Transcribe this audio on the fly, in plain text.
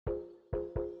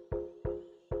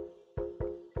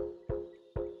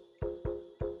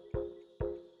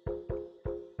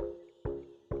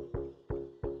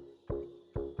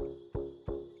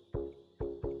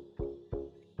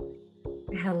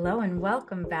Hello and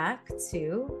welcome back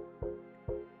to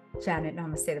Janet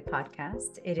Namaste, the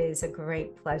podcast. It is a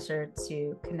great pleasure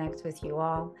to connect with you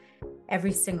all.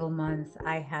 Every single month,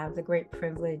 I have the great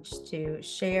privilege to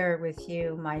share with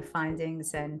you my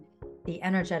findings and the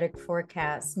energetic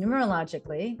forecast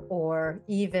numerologically or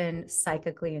even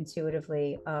psychically,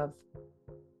 intuitively of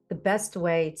the best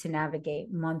way to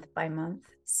navigate month by month.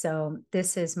 So,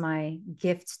 this is my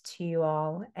gift to you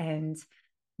all. And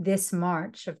this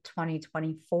March of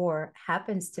 2024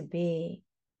 happens to be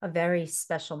a very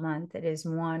special month. It is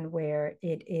one where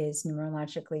it is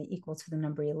numerologically equal to the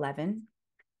number 11.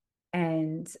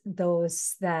 And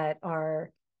those that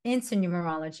are into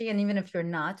numerology, and even if you're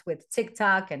not with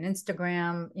TikTok and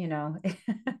Instagram,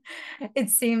 it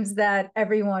seems that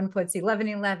everyone puts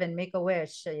 1111, make a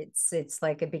wish. It's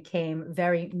like it became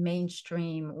very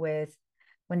mainstream with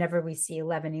whenever we see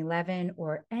 1111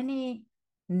 or any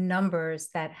numbers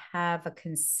that have a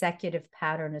consecutive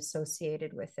pattern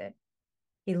associated with it.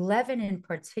 11 in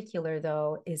particular,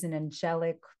 though, is an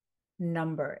angelic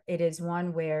number. It is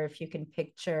one where if you can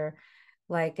picture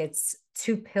like it's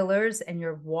two pillars and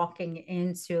you're walking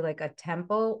into like a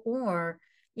temple, or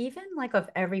even like of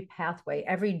every pathway,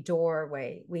 every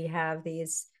doorway, we have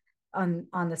these on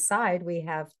the side, we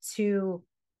have two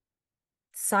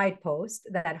side posts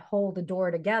that hold the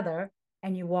door together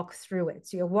and you walk through it.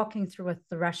 So you're walking through a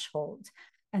threshold.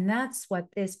 And that's what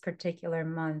this particular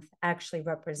month actually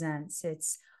represents.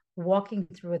 It's walking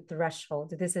through a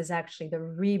threshold. This is actually the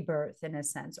rebirth in a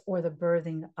sense, or the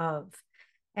birthing of.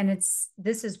 And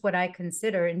this is what I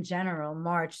consider in general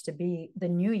March to be the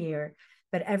new year,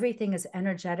 but everything is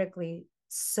energetically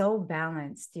so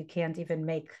balanced. You can't even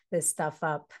make this stuff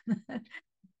up.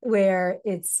 Where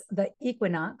it's the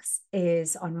equinox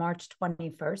is on March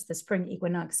 21st, the spring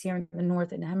equinox here in the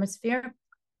Northern Hemisphere.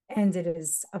 And it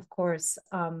is, of course,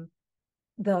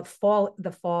 the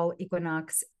fall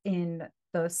equinox in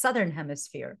the Southern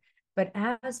Hemisphere. But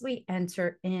as we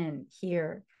enter in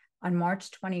here on March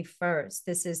 21st,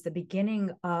 this is the beginning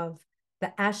of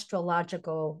the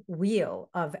astrological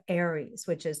wheel of Aries,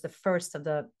 which is the first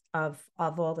of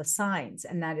all the signs,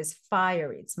 and that is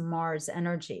fiery. It's Mars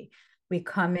energy. We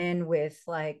come in with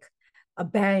like a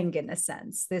bang in a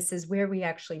sense. This is where we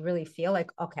actually really feel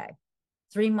like, okay,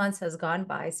 3 months has gone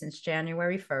by since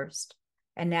January 1st.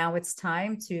 And now it's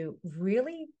time to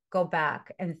really go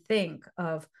back and think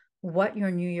of what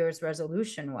your New Year's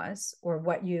resolution was, or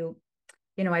what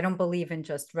I don't believe in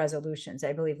just resolutions.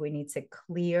 I believe we need to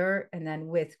clear, and then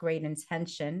with great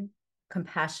intention,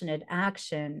 compassionate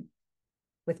action,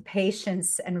 with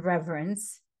patience and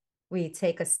reverence, we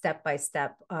take a step by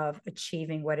step of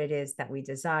achieving what it is that we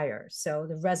desire. So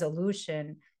the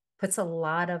resolution puts a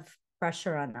lot of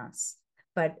pressure on us.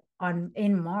 But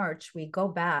in March, we go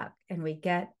back and we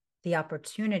get the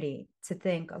opportunity to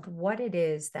think of what it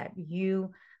is that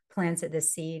you planted the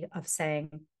seed of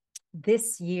saying,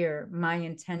 this year, my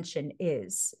intention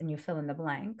is, and you fill in the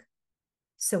blank.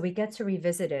 So we get to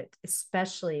revisit it,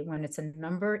 especially when it's a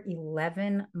number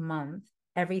 11 month,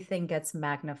 everything gets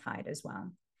magnified as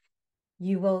well.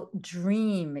 You will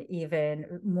dream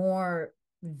even more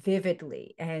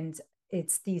vividly. And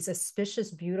it's these auspicious,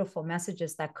 beautiful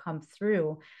messages that come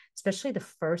through, especially the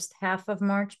first half of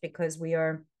March, because we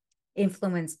are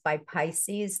influenced by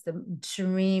Pisces, the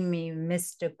dreamy,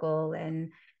 mystical,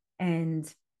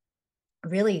 and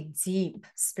really deep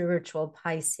spiritual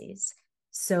Pisces.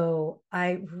 So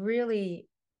I really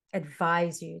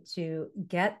advise you to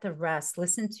get the rest,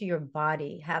 listen to your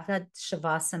body, have that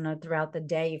shavasana throughout the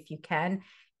day if you can.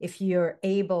 If you're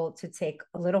able to take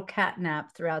a little cat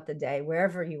nap throughout the day,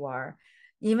 wherever you are,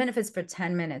 even if it's for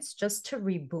 10 minutes, just to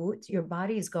reboot, your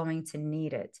body is going to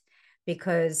need it,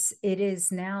 because it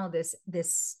is now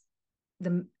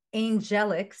the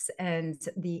angelics and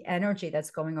the energy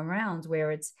that's going around,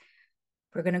 where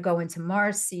we're going to go into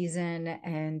Mars season,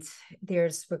 and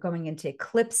we're going into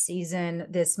eclipse season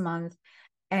this month.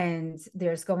 And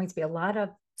there's going to be a lot of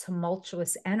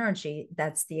tumultuous energy.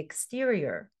 That's the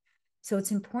exterior. So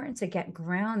it's important to get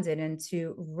grounded and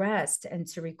to rest and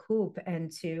to recoup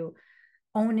and to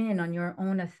own in on your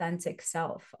own authentic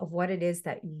self of what it is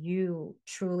that you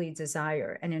truly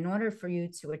desire. And in order for you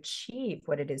to achieve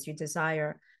what it is you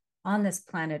desire on this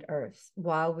planet Earth,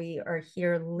 while we are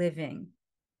here living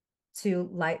to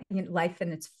life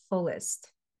in its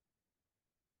fullest,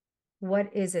 what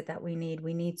is it that we need?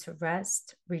 We need to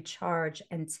rest, recharge,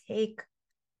 and take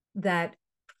that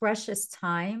precious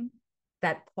time,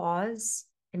 that pause,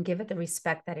 and give it the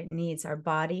respect that it needs. Our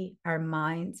body, our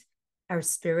mind, our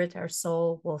spirit, our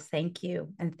soul will thank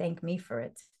you and thank me for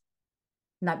it.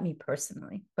 Not me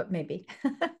personally, but maybe.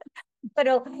 but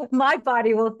my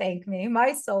body will thank me,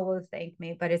 my soul will thank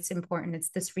me, but it's important. It's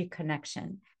this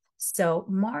reconnection. So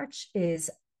March is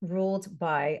ruled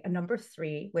by a number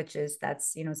three, which is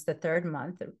it's the third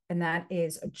month, and that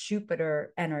is a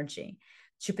Jupiter energy.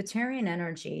 Jupiterian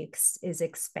energy is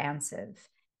expansive.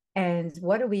 And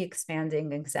what are we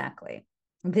expanding exactly?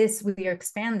 We are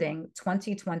expanding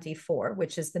 2024,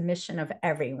 which is the mission of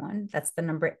everyone. That's the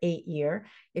number 8 year.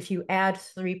 If you add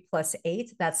 3 +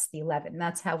 8, that's the 11.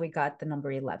 That's how we got the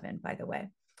number 11, by the way.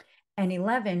 And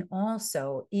 11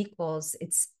 also equals,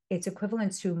 it's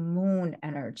equivalent to moon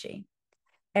energy.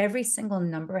 Every single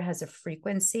number has a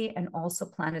frequency and also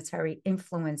planetary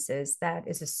influences that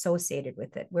is associated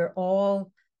with it. We're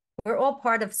all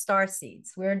part of star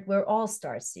seeds. We're all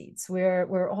star seeds.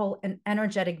 We're all an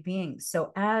energetic beings.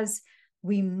 So as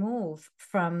we move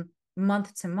from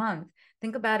month to month,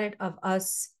 think about it of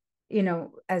us,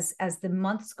 as the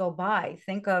months go by,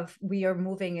 think of we are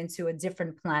moving into a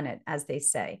different planet, as they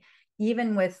say,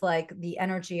 even with like the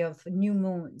energy of new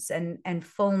moons and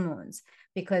full moons,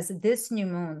 because this new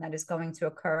moon that is going to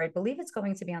occur, I believe it's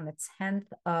going to be on the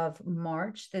 10th of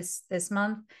March this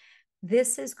month.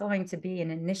 This is going to be an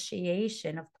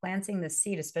initiation of planting the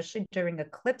seed, especially during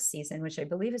eclipse season, which I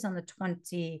believe is on the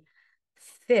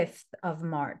 25th of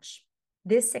March.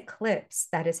 This eclipse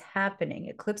that is happening,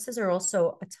 eclipses are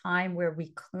also a time where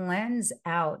we cleanse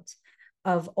out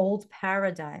of old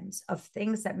paradigms, of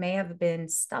things that may have been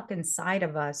stuck inside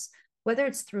of us, whether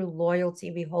it's through loyalty,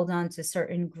 we hold on to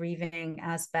certain grieving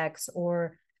aspects,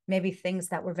 or maybe things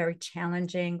that were very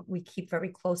challenging, we keep very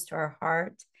close to our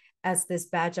heart as this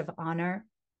badge of honor.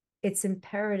 It's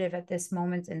imperative at this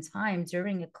moment in time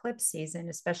during eclipse season,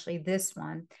 especially this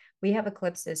one. We have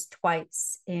eclipses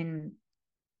twice in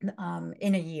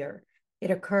a year.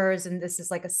 It occurs, and this is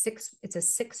like it's a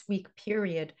 6 week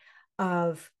period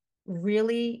of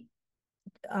really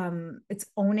it's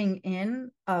owning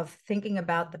in of thinking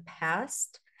about the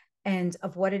past and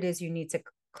of what it is you need to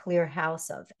clear house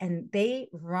of. And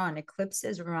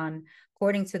eclipses run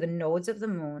according to the nodes of the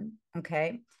moon,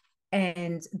 okay?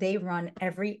 And they run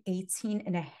every 18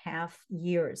 and a half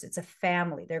years. It's a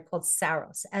family. They're called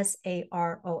Saros,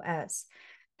 Saros.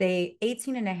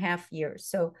 18 and a half years.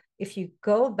 So if you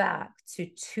go back to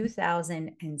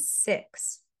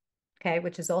 2006, okay,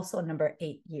 which is also a number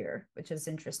 8 year, which is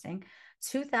interesting.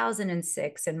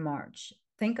 2006 in March,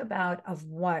 think about of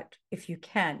what, if you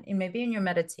can, and maybe in your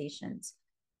meditations,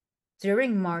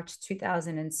 during March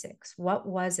 2006, what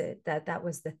was it that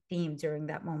was the theme during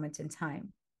that moment in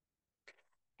time?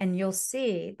 And you'll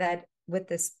see that with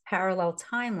this parallel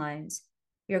timelines,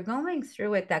 you're going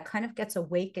through it, that kind of gets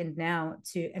awakened now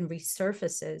and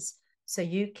resurfaces. So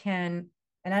you can,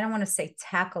 and I don't want to say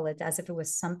tackle it as if it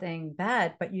was something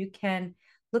bad, but you can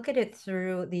look at it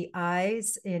through the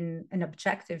eyes in an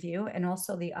objective view, and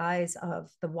also the eyes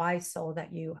of the wise soul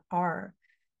that you are,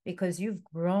 because you've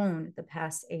grown the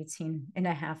past 18 and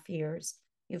a half years.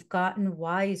 You've gotten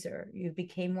wiser. You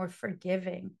became more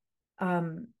forgiving.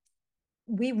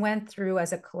 We went through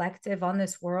as a collective on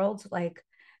this world, like,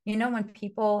 when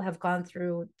people have gone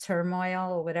through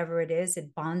turmoil or whatever it is,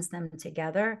 it bonds them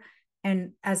together.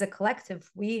 And as a collective,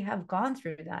 we have gone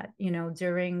through that,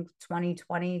 during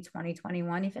 2020,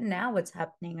 2021, even now what's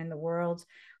happening in the world,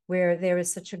 where there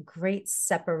is such a great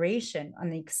separation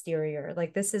on the exterior.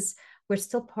 Like we're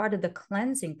still part of the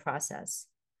cleansing process.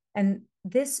 And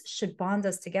this should bond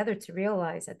us together to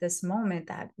realize at this moment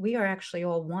that we are actually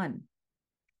all one.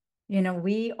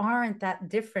 We aren't that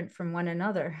different from one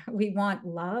another. We want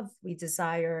love. We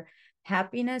desire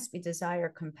happiness. We desire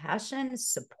compassion,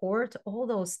 support, all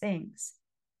those things.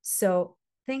 So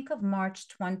think of March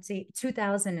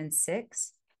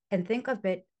 2006, and think of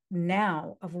it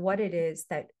now of what it is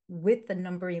that with the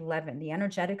number 11, the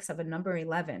energetics of a number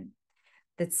 11,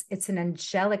 it's an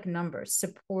angelic number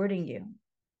supporting you.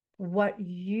 What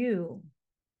you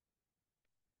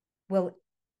will,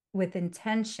 with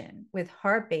intention, with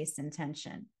heart-based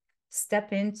intention,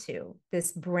 step into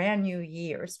this brand new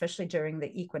year, especially during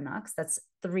the equinox. That's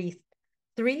 3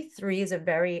 is a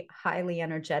very highly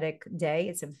energetic day.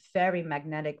 It's a very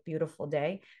magnetic, beautiful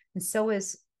day. And so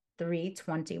is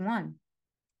 3/21.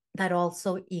 That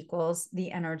also equals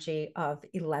the energy of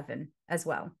 11 as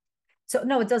well. So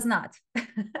no, it does not.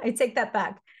 I take that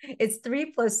back. It's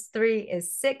 3 + 3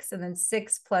 is 6, and then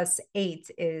 6 + 8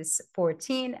 is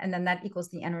 14, and then that equals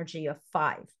the energy of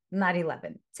 5, not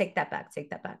 11. Take that back.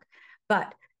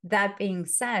 But that being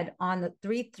said, on the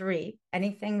 3/3,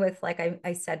 anything with, like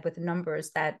I said, with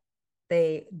numbers that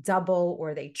they double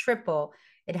or they triple,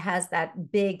 it has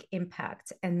that big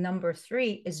impact. And number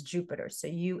 3 is Jupiter. So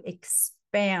you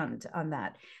expand on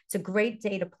that. It's a great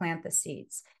day to plant the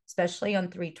seeds. especially on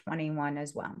 321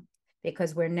 as well,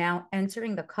 because we're now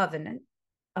entering the covenant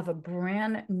of a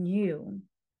brand new,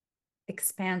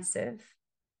 expansive,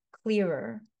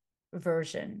 clearer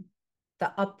version,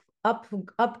 the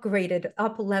upgraded,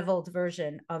 up leveled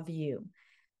version of you.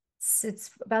 It's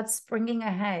about springing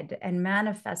ahead and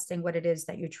manifesting what it is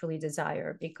that you truly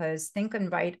desire. Because think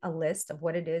and write a list of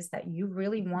what it is that you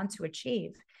really want to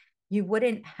achieve. You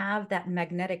wouldn't have that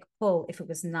magnetic pull if it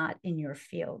was not in your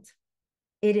field.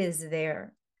 It is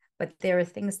there, but there are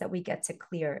things that we get to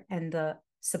clear, and the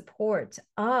support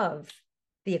of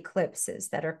the eclipses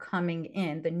that are coming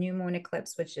in, the new moon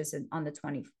eclipse, which is on the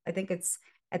 20th, I think it's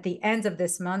at the end of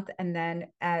this month, and then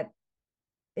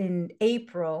in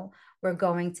April, we're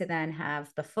going to then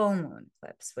have the full moon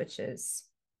eclipse, which is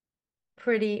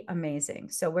pretty amazing.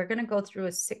 So we're going to go through a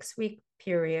 6-week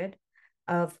period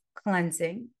of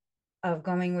cleansing, of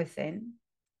going within,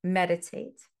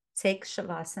 meditate, take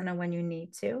shavasana when you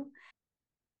need to.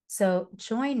 So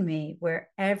join me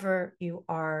wherever you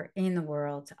are in the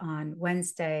world on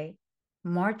Wednesday,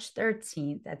 March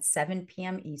 13th at 7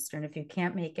 p.m. Eastern. If you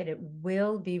can't make it, it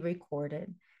will be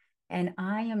recorded. And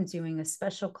I am doing a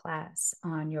special class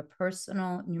on your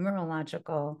personal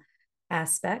numerological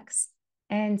aspects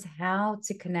and how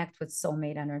to connect with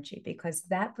soulmate energy, because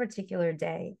that particular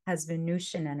day has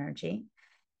Venusian energy,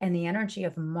 and the energy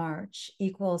of March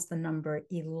equals the number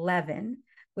 11,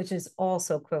 which is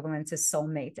also equivalent to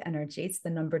soulmate energy. It's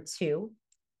the number 2.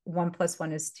 1 +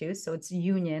 1 is 2. So it's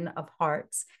union of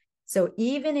hearts. So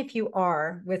even if you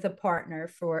are with a partner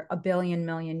for a billion,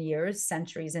 million years,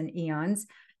 centuries, and eons,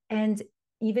 and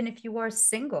even if you are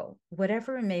single,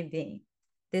 whatever it may be,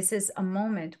 this is a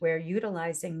moment where,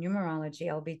 utilizing numerology,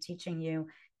 I'll be teaching you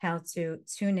how to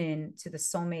tune in to the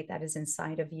soulmate that is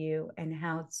inside of you, and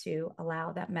how to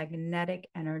allow that magnetic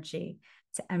energy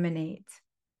to emanate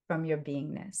from your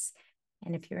beingness.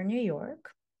 And if you're in New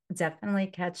York, definitely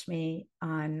catch me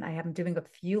on, I am doing a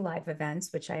few live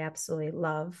events, which I absolutely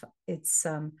love. It's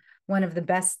one of the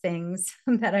best things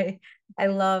that I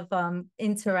love,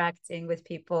 interacting with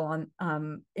people on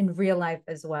in real life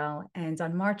as well. And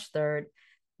on March 3rd,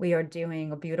 we are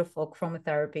doing a beautiful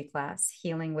chromotherapy class,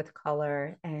 healing with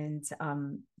color, and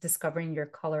discovering your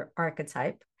color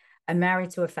archetype. I'm married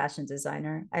to a fashion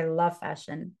designer. I love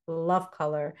fashion, love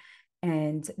color.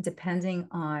 And depending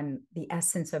on the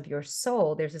essence of your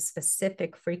soul, there's a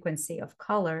specific frequency of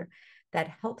color that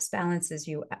help balance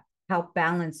you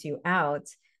out,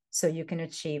 so you can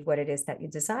achieve what it is that you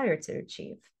desire to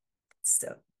achieve.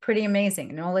 So pretty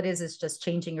amazing. And all it is just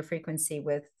changing your frequency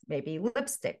with maybe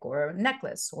lipstick or a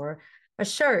necklace or a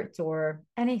shirt or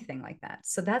anything like that.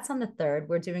 So that's on the 3rd.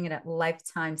 We're doing it at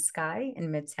Lifetime Sky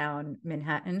in Midtown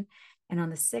Manhattan. And on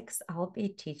the 6th, I'll be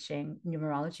teaching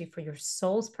numerology for your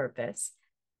soul's purpose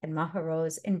at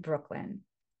Maharose in Brooklyn.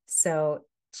 So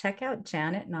check out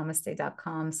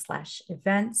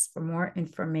janetnamaste.com/events for more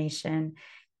information.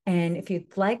 And if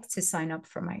you'd like to sign up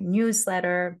for my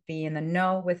newsletter, be in the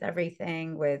know with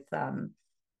everything, with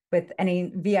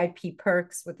any VIP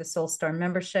perks with the Soul Star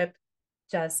membership,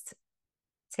 just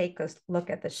take a look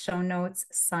at the show notes,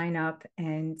 sign up,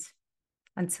 and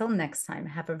until next time,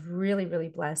 have a really, really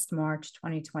blessed March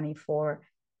 2024.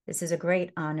 This is a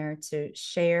great honor to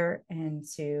share and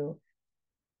to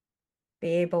be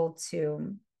able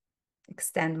to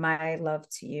extend my love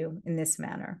to you in this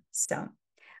manner. So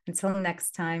until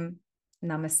next time,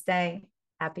 namaste,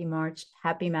 happy March,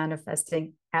 happy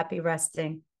manifesting, happy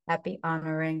resting, happy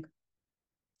honoring.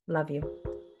 Love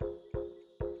you.